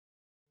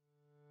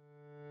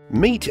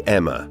Meet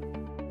Emma.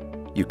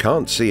 You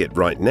can't see it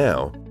right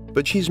now,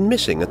 but she's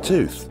missing a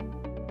tooth.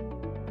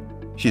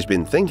 She's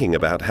been thinking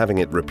about having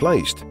it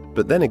replaced,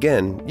 but then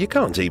again, you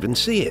can't even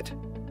see it.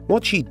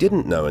 What she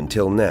didn't know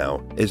until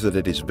now is that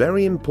it is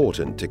very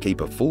important to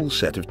keep a full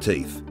set of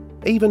teeth.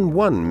 Even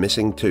one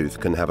missing tooth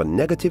can have a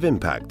negative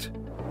impact.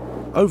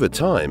 Over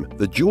time,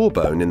 the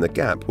jawbone in the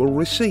gap will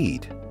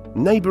recede.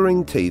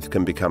 Neighboring teeth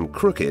can become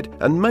crooked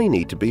and may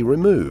need to be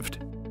removed.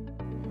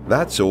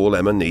 That's all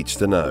Emma needs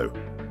to know.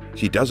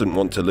 She doesn't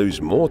want to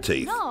lose more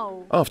teeth.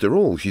 No. After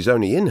all, she's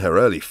only in her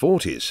early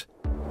 40s.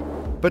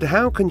 But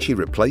how can she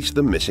replace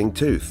the missing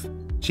tooth?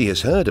 She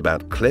has heard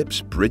about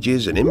clips,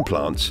 bridges and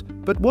implants,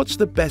 but what's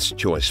the best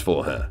choice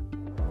for her?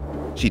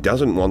 She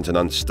doesn't want an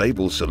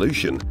unstable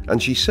solution,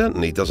 and she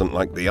certainly doesn't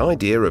like the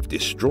idea of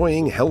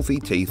destroying healthy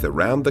teeth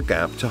around the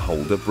gap to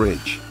hold a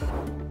bridge.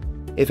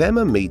 If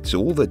Emma meets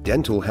all the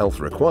dental health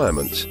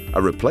requirements,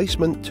 a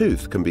replacement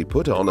tooth can be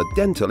put on a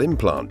dental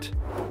implant.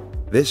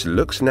 This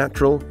looks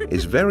natural,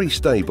 is very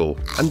stable,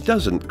 and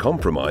doesn't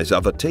compromise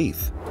other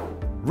teeth.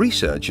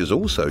 Research has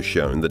also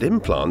shown that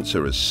implants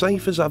are as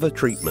safe as other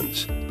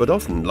treatments, but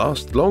often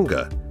last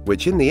longer,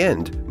 which in the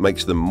end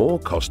makes them more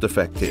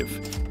cost-effective.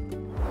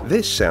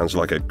 This sounds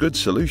like a good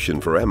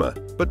solution for Emma,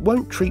 but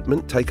won't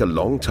treatment take a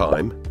long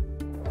time?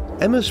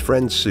 Emma's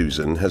friend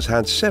Susan has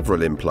had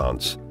several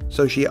implants,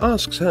 so she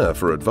asks her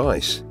for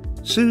advice.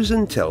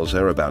 Susan tells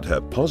her about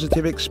her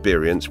positive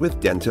experience with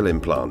dental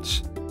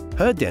implants.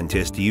 Her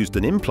dentist used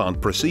an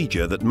implant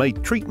procedure that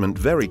made treatment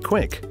very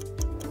quick.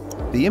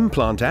 The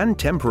implant and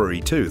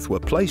temporary tooth were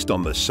placed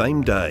on the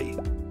same day.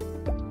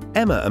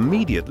 Emma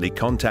immediately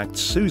contacts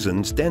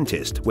Susan's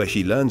dentist, where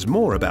she learns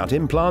more about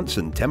implants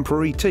and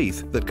temporary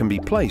teeth that can be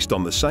placed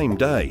on the same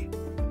day.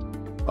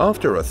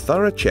 After a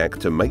thorough check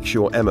to make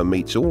sure Emma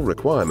meets all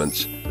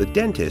requirements, the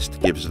dentist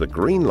gives the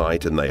green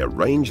light and they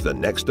arrange the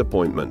next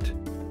appointment.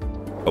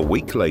 A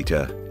week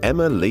later,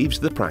 Emma leaves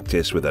the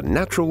practice with a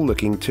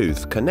natural-looking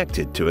tooth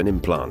connected to an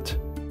implant.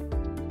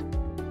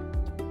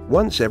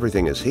 Once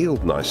everything has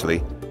healed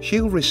nicely,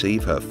 she'll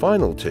receive her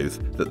final tooth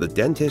that the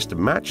dentist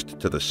matched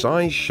to the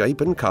size, shape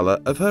and color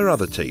of her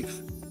other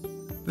teeth.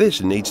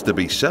 This needs to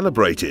be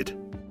celebrated.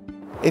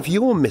 If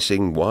you're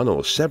missing one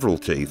or several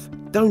teeth,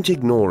 don't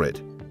ignore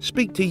it.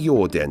 Speak to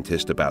your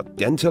dentist about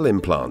dental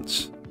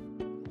implants.